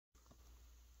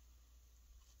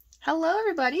Hello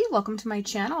everybody, welcome to my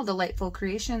channel, Delightful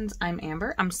Creations. I'm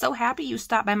Amber. I'm so happy you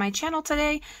stopped by my channel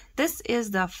today. This is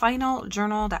the final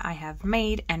journal that I have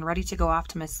made and ready to go off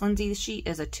to Miss Lindsay. She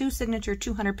is a 2-signature,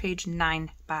 200-page,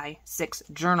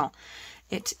 9x6 journal.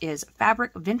 It is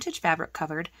fabric, vintage fabric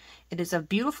covered. It is a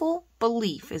beautiful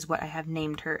belief is what I have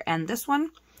named her. And this one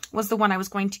was the one I was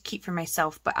going to keep for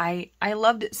myself, but I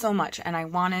loved it so much and I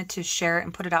wanted to share it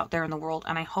and put it out there in the world,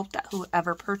 and I hope that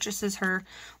whoever purchases her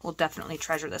will definitely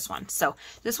treasure this one. So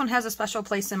this one has a special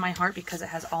place in my heart because it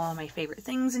has all my favorite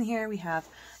things in here. We have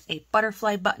a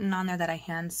butterfly button on there that I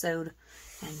hand sewed,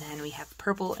 and then we have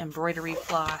purple embroidery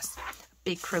floss,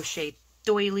 big crochet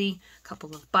doily, a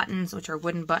couple of buttons which are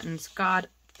wooden buttons. God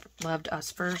loved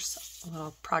us first. A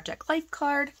little Project Life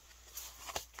card.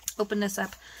 Open this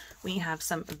up. We have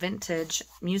some vintage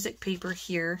music paper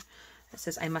here. It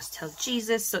says, I must tell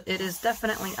Jesus. So it is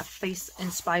definitely a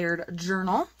face-inspired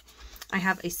journal. I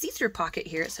have a see-through pocket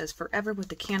here. It says forever with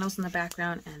the candles in the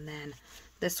background. And then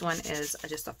this one is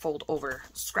just a fold-over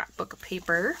scrapbook of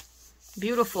paper.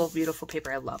 Beautiful, beautiful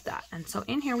paper. I love that. And so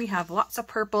in here we have lots of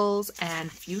purples and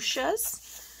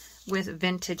fuchsias with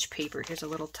vintage paper. Here's a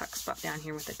little tuck spot down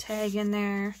here with a tag in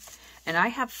there. And I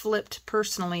have flipped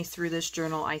personally through this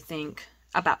journal, I think,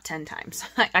 about 10 times.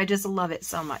 I just love it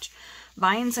so much.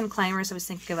 Vines and climbers, I was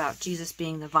thinking about Jesus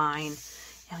being the vine.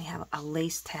 And we have a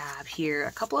lace tab here.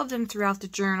 A couple of them throughout the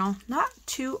journal. Not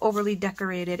too overly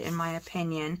decorated in my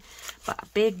opinion, but a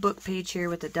big book page here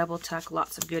with a double tuck.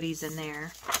 Lots of goodies in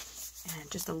there. And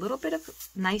just a little bit of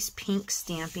nice pink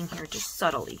stamping here, just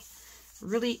subtly.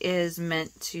 Really is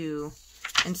meant to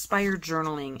inspire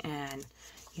journaling and,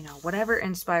 you know, whatever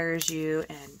inspires you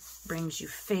and brings you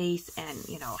faith and,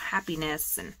 you know,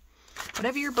 happiness and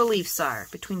whatever your beliefs are.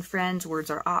 Between friends, words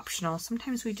are optional.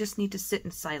 Sometimes we just need to sit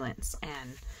in silence,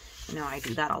 and, you know, I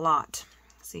do that a lot.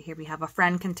 See, here we have a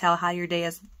friend can tell how your day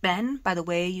has been by the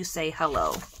way you say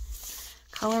hello.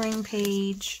 Coloring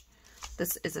page.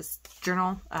 This is a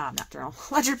journal,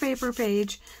 ledger paper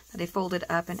page that I folded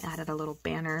up and added a little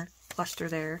banner cluster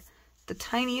there. The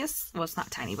tiniest, well, it's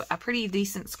not tiny, but a pretty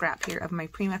decent scrap here of my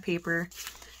Prima paper.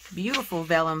 Beautiful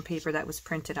vellum paper that was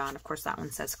printed on. Of course, that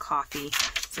one says coffee.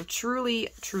 So truly,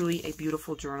 truly a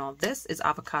beautiful journal. This is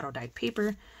avocado dyed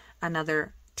paper.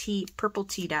 Another purple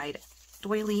tea dyed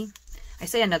doily. I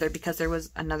say another because there was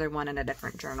another one in a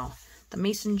different journal. The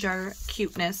mason jar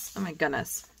cuteness. Oh my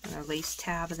goodness. And a lace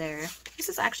tab there. This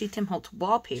is actually Tim Holtz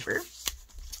wallpaper.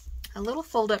 A little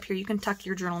fold up here. You can tuck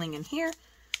your journaling in here.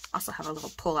 Also have a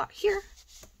little pull out here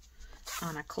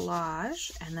on a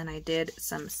collage, and then I did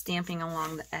some stamping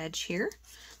along the edge here.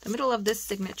 The middle of this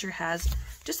signature has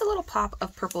just a little pop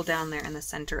of purple down there in the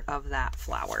center of that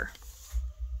flower.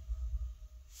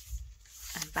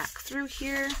 And back through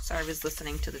here, sorry, I was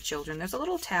listening to the children. There's a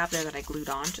little tab there that I glued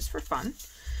on just for fun.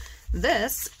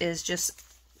 This is just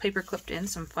paper clipped in,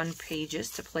 some fun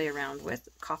pages to play around with.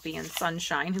 Coffee and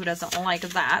sunshine, who doesn't like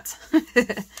that?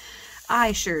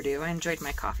 I sure do. I enjoyed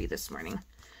my coffee this morning.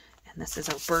 And this is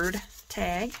a bird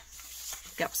tag.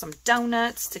 Got some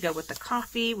donuts to go with the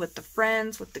coffee, with the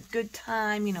friends, with the good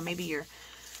time. You know, maybe you're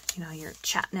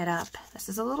chatting it up. This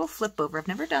is a little flip over. I've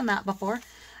never done that before.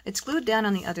 It's glued down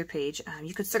on the other page.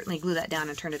 You could certainly glue that down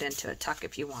and turn it into a tuck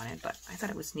if you wanted, but I thought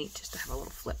it was neat just to have a little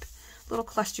flip. Little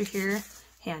cluster here.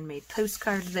 Handmade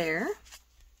postcard there.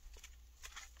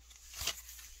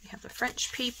 We have the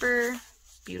French paper.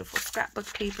 Beautiful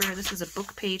scrapbook paper. This is a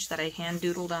book page that I hand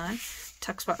doodled on.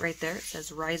 Tuck spot right there. It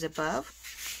says Rise Above.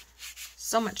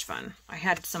 So much fun. I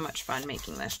had so much fun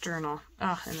making this journal.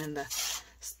 Oh, and then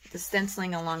the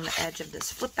stenciling along the edge of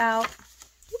this flip out.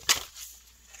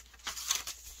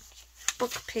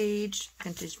 Book page,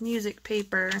 vintage music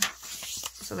paper.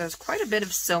 So there's quite a bit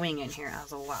of sewing in here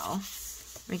as well.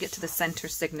 Let me get to the center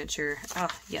signature. Oh,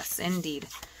 yes, indeed.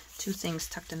 Two things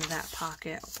tucked into that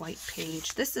pocket. A white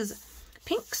page. This is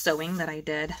pink sewing that I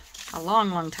did a long,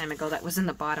 long time ago that was in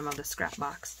the bottom of the scrap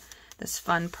box. This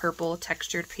fun purple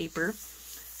textured paper.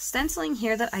 Stenciling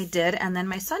here that I did, and then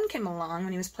my son came along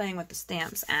when he was playing with the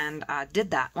stamps and did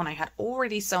that when I had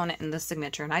already sewn it in the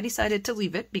signature, and I decided to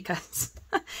leave it because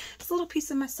it's a little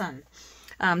piece of my son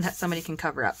that somebody can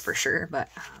cover up for sure. But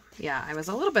yeah, I was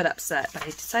a little bit upset, but I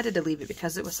decided to leave it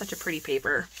because it was such a pretty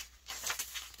paper.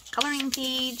 Coloring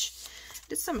page.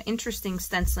 Did some interesting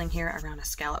stenciling here around a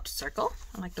scalloped circle.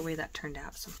 I like the way that turned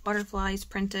out. Some butterflies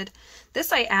printed.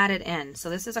 This I added in. So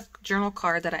this is a journal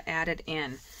card that I added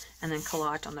in and then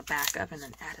collaged on the back of, and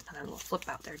then added another little flip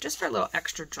out there just for a little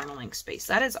extra journaling space.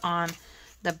 That is on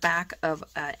the back of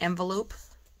an envelope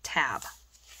tab.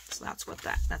 So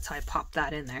that's how I popped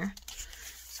that in there.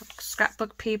 So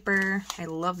scrapbook paper. I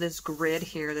love this grid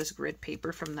here, this grid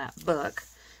paper from that book.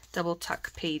 double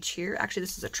tuck page here. Actually,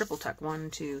 this is a triple tuck. 1,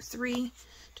 2, 3.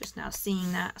 Just now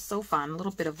seeing that. So fun. A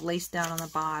little bit of lace down on the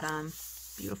bottom.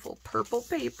 Beautiful purple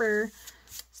paper.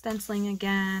 Stenciling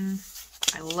again.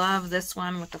 I love this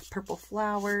one with the purple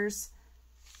flowers.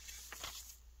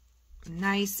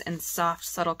 Nice and soft,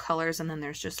 subtle colors, and then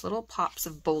there's just little pops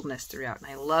of boldness throughout, and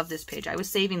I love this page. I was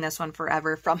saving this one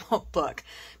forever from a book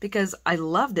because I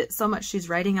loved it so much. She's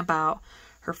writing about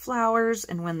her flowers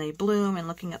and when they bloom and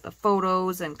looking at the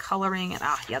photos and coloring, and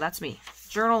yeah, that's me.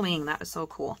 Journaling, that is so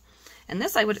cool. And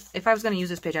this, I would, if I was going to use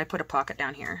this page, I'd put a pocket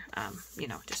down here, you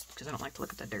know, just because I don't like to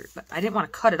look at the dirt, but I didn't want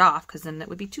to cut it off because then it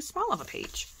would be too small of a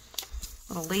page.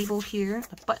 Little label here,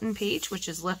 the button page, which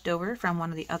is left over from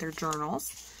one of the other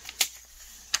journals.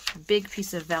 A big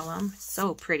piece of vellum.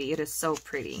 So pretty. It is so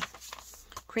pretty.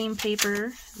 Cream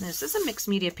paper. This is a mixed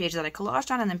media page that I collaged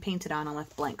on and then painted on and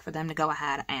left blank for them to go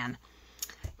ahead and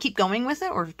keep going with it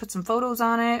or put some photos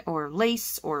on it or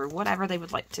lace or whatever they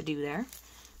would like to do there.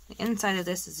 The inside of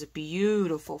this is a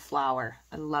beautiful flower.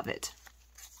 I love it.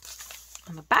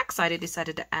 On the back side, I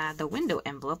decided to add the window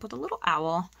envelope with a little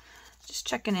owl. Just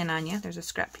checking in on you. There's a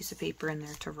scrap piece of paper in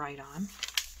there to write on.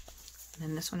 And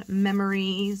then this one,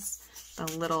 memories. The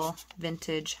little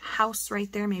vintage house right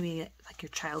there, maybe like your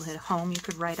childhood home you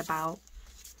could write about,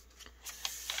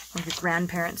 or your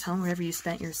grandparents' home, wherever you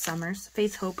spent your summers.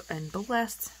 Faith, hope, and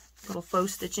blessed. Little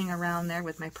faux stitching around there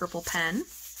with my purple pen.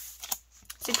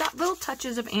 So you've got little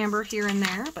touches of amber here and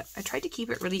there, but I tried to keep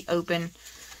it really open,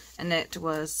 and it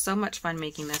was so much fun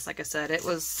making this. Like I said, it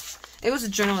was a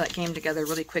journal that came together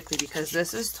really quickly because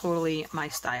this is totally my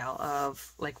style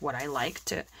of like what I like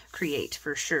to create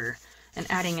for sure. And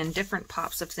adding in different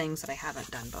pops of things that I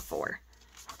haven't done before.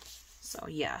 So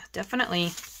yeah,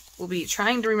 definitely will be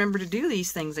trying to remember to do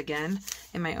these things again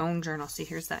in my own journal. See,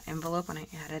 here's that envelope, and I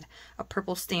added a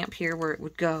purple stamp here where it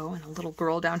would go, and a little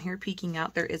girl down here peeking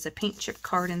out. There is a paint chip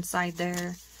card inside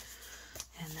there.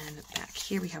 And then back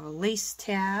here we have a lace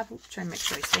tab. Try to make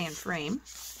sure I stay in frame.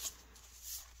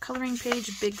 Coloring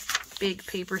page, big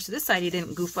paper. So this side he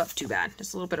didn't goof up too bad.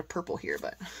 Just a little bit of purple here,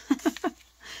 but...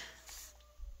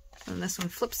 And this one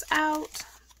flips out,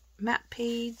 map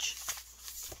page,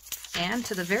 and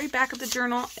to the very back of the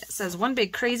journal, it says one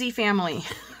big crazy family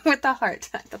with the heart.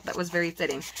 I thought that was very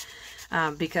fitting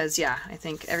because, yeah, I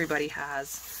think everybody has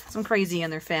some crazy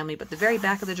in their family, but the very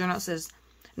back of the journal, it says,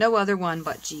 no other one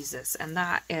but Jesus, and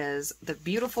that is the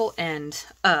beautiful end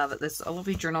of this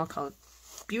lovely journal called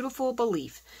Beautiful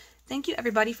Belief. Thank you,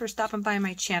 everybody, for stopping by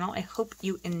my channel. I hope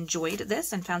you enjoyed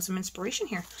this and found some inspiration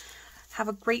here. Have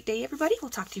a great day, everybody.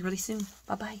 We'll talk to you really soon.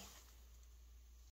 Bye-bye.